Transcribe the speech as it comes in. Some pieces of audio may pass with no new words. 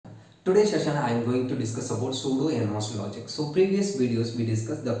Today's session I am going to discuss about pseudo NMOS logic. So previous videos we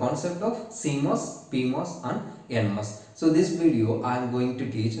discussed the concept of CMOS, PMOS and NMOS. So this video I am going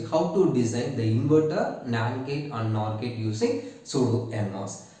to teach how to design the inverter, NAND gate and NOR gate using pseudo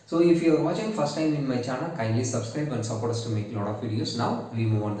NMOS. So if you are watching first time in my channel, kindly subscribe and support us to make a lot of videos. Now we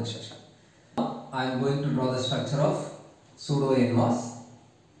move on to the session. Now I am going to draw the structure of pseudo NMOS.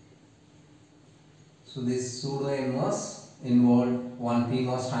 So this pseudo NMOS involved one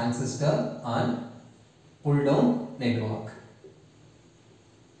PMOS transistor and pull down network.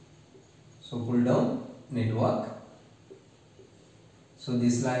 So pull down network. So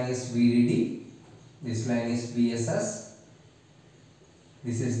this line is VDD, this line is VSS,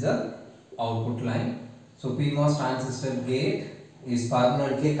 this is the output line. So PMOS transistor gate is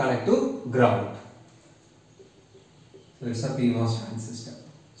permanently connected to ground. So it's a PMOS transistor.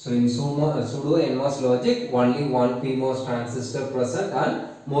 So in pseudo NMOS logic, only one PMOS transistor present and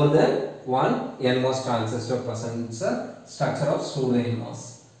more than one NMOS transistor present. It's a structure of pseudo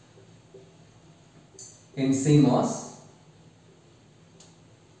NMOS. In CMOS,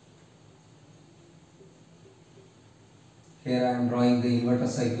 here I am drawing the inverter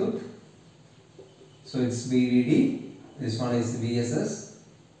circuit. So it's VDD, this one is VSS,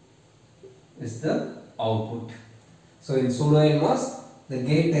 is the output. So in pseudo NMOS, the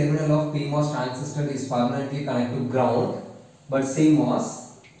gate terminal of PMOS transistor is permanently connected to ground, but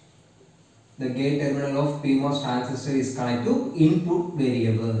CMOS, the gate terminal of PMOS transistor is connected to input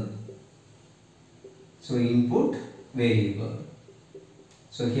variable. So input variable.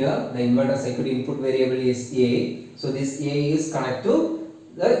 So here the inverter circuit input variable is A. So this A is connected to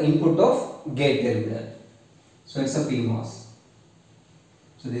the input of gate terminal. So it's a PMOS.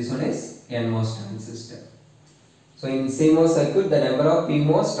 So this one is NMOS transistor. So in CMOS circuit, the number of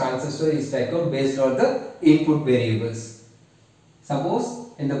PMOS transistor is recorded based on the input variables. Suppose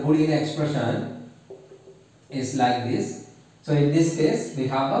in the Boolean expression is like this. So in this case, we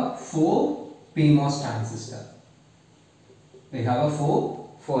have a 4 PMOS transistor. We have a 4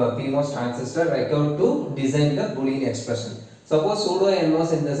 PMOS transistor required to design the Boolean expression. Suppose pseudo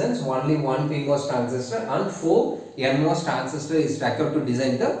NMOS in the sense only one PMOS transistor and 4 NMOS transistor is required to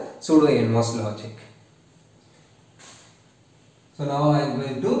design the pseudo NMOS logic. So now I am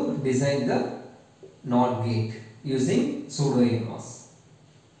going to design the NOT gate using pseudo NMOS.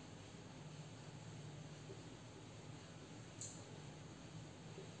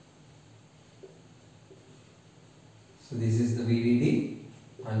 So this is the VDD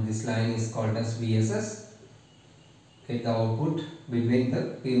and this line is called as VSS. Get the output between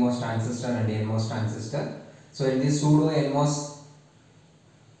the PMOS transistor and NMOS transistor. So in this pseudo NMOS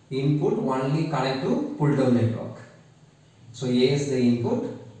input only connect to pull down network. So A is the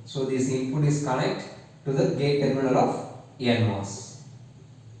input. So this input is connect to the gate terminal of NMOS.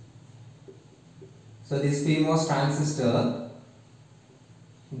 So this PMOS transistor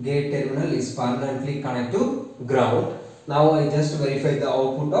gate terminal is permanently connected to ground. Now I just verify the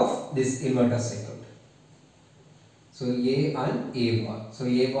output of this inverter circuit. So A and A bar. So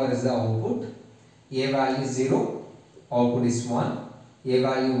A bar is the output. A value is 0, output is 1. A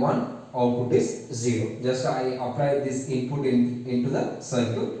value 1, output is 0. Just I apply this input into the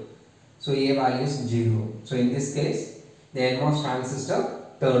circuit. So A value is 0. So in this case, the NMOS transistor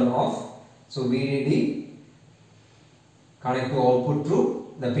turn off. So VDD connect to output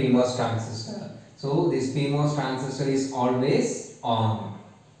through the PMOS transistor. So this PMOS transistor is always on.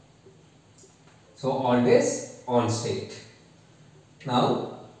 So always on state.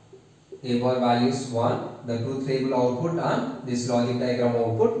 Now A bar value is 1. The truth table output and this logic diagram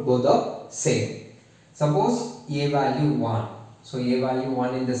output both are same. Suppose A value 1. So A value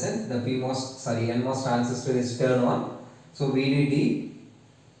 1 in the sense the NMOS transistor is turned on. So VDD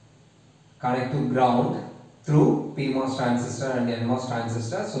connect to ground through PMOS transistor and NMOS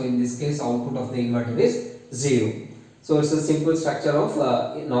transistor. So in this case output of the inverter is 0. So it's a simple structure of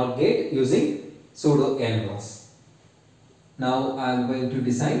NOT gate using pseudo NMOS. Now I am going to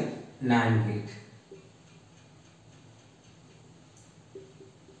design NAND gate.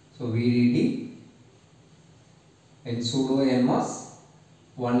 So VDD in pseudo NMOS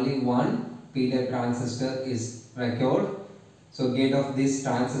only one P-type transistor is required. So gate of this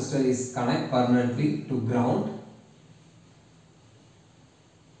transistor is connect permanently to ground.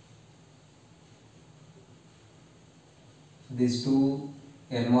 These two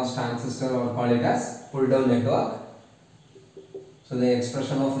NMOS transistor are called it as pull down network. So the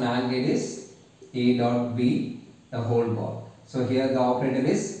expression of NAND gate is A dot B the whole bar. So here the operator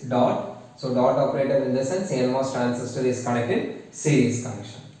is dot. So dot operator in the sense NMOS transistor is connected series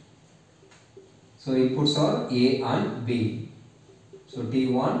connection. So inputs are A and B. So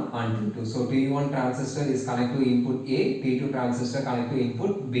T1 and T2. So T1 transistor is connected to input A, T2 transistor connected to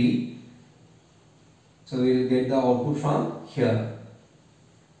input B. So we will get the output from here.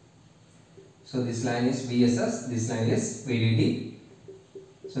 So this line is VSS, this line is VDD.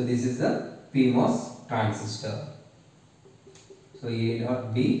 So this is the PMOS transistor. So A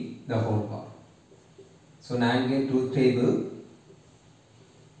dot B the whole bar. So NAND gate truth table.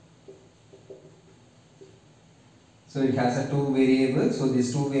 So it has a two variable. So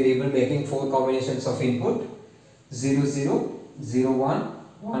these two variable making four combinations of input 0 0 0 1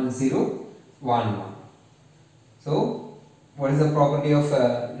 1 0 1 1. So what is the property of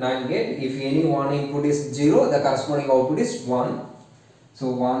NAND gate? If any one input is 0, the corresponding output is 1. So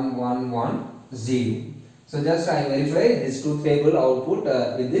 1 1 1 0. So just I verify this truth table output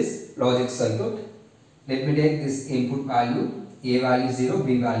with this logic circuit. Let me take this input value, A value 0,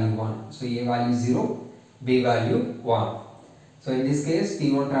 B value 1. So A value 0, B value 1. So in this case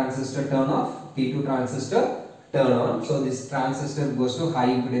T1 transistor turn off, T2 transistor turn on. So this transistor goes to high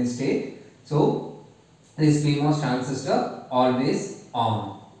impedance state. So this PMOS transistor always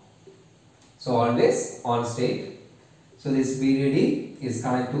on. So always on state. So this VDD is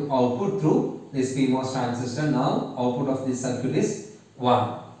connected to output through this PMOS transistor. Now output of this circuit is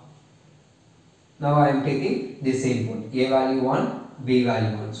 1. Now I am taking this input, A value 1, B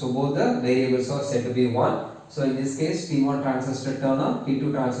value 1. So both the variables are set to be 1. So in this case T1 transistor turn on,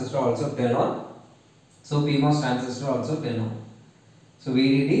 T2 transistor also turn on. So PMOS transistor also turn on. So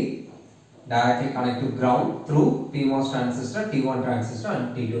VDD directly connect to ground through PMOS transistor, T1 transistor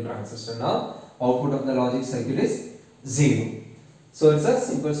and T2 transistor. Now output of the logic circuit is 0. So it's a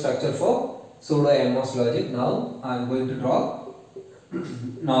simple structure for pseudo NMOS logic. Now I am going to draw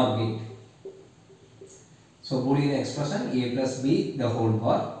NOR gate. So Boolean expression A plus B the whole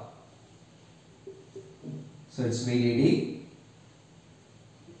bar. So it's VDD.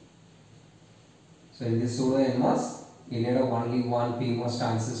 So in this pseudo NMOS, you need only one PMOS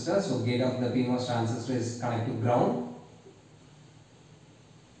transistor. So gate of the PMOS transistor is connected to ground.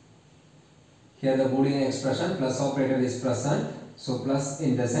 Here the Boolean expression plus operator is present. So plus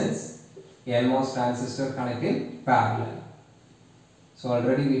in the sense NMOS transistor connected parallel. So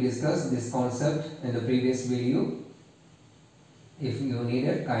already we discussed this concept in the previous video. If you need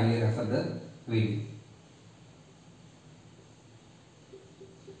it, kindly refer the video.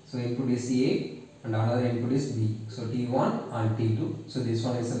 So input is A and another input is B. So T1 and T2. So this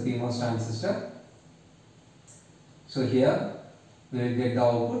one is a PMOS transistor. So here we will get the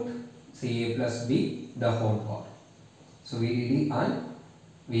output, say A plus B the whole bar. So VDD and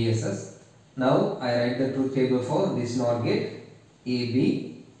VSS. Now I write the truth table for this NOR gate.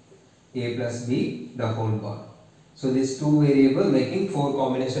 AB, A plus B the whole bar. So these two variable making four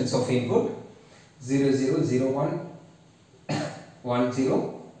combinations of input 0 0 0 1 1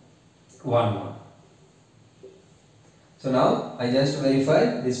 0 1 1. So now I just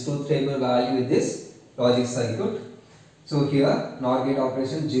verify this truth table value with this logic circuit. So here NOR gate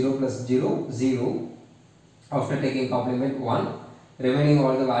operation 0 plus 0 0. After taking complement 1, remaining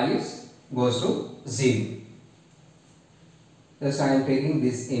all the values goes to 0. Just I am taking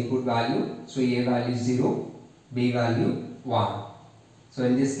this input value. So A value 0, B value 1. So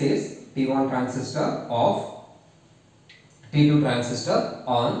in this case T1 transistor off, T2 transistor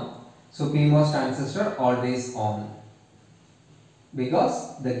on. So PMOS transistor always on,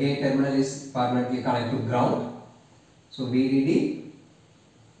 because the gate terminal is permanently connected to ground. So VDD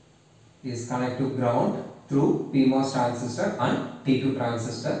is connected to ground through PMOS transistor and T2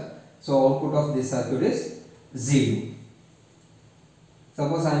 transistor. So output of this circuit is 0.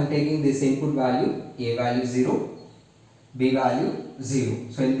 Suppose I am taking this input value, A value 0, B value 0.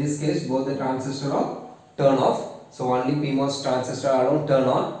 So in this case both the transistor are turn off. So only PMOS transistor alone turn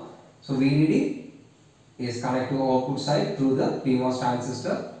on. So VDD is connected to output side through the PMOS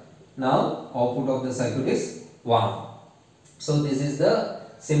transistor. Now output of the circuit is 1. So this is the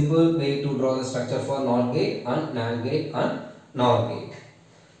simple way to draw the structure for NOR gate and NAND gate and NOR gate.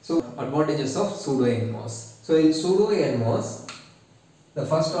 So advantages of pseudo NMOS. So in pseudo NMOS, the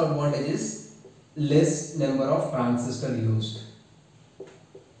first advantage is less number of transistor used.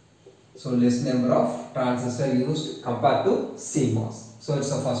 So less number of transistor used compared to CMOS. So it's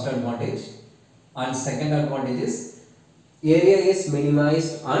the first advantage. And second advantage is area is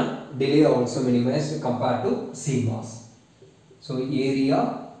minimized and delay also minimized compared to CMOS. So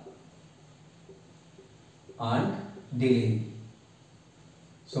area and delay.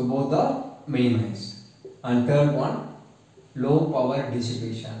 So both are minimized. And third one, low power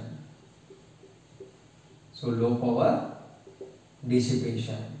dissipation. So low power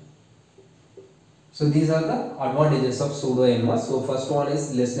dissipation. So these are the advantages of pseudo NMOS. So first one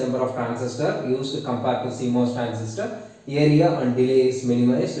is less number of transistor used compared to CMOS transistor. Area and delay is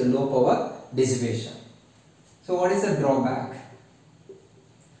minimized, low power dissipation. So what is the drawback?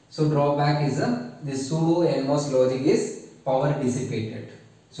 So drawback is this pseudo NMOS logic is power dissipated.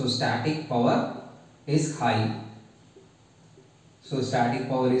 So static power is high. So static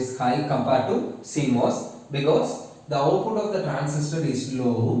power is high compared to CMOS because the output of the transistor is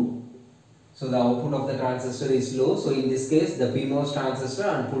low. So the output of the transistor is low. So in this case the PMOS transistor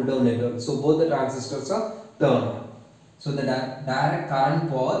and pull down network. So both the transistors are turned on. So the direct current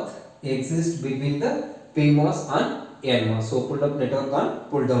path exists between the PMOS and NMOS. So pull up network and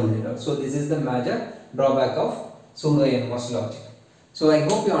pull down network. So this is the major drawback of pseudo NMOS logic. So I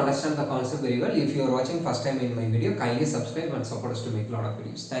hope you understand the concept very well. If you are watching first time in my video, kindly subscribe and support us to make a lot of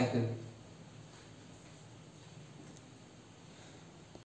videos. Thank you.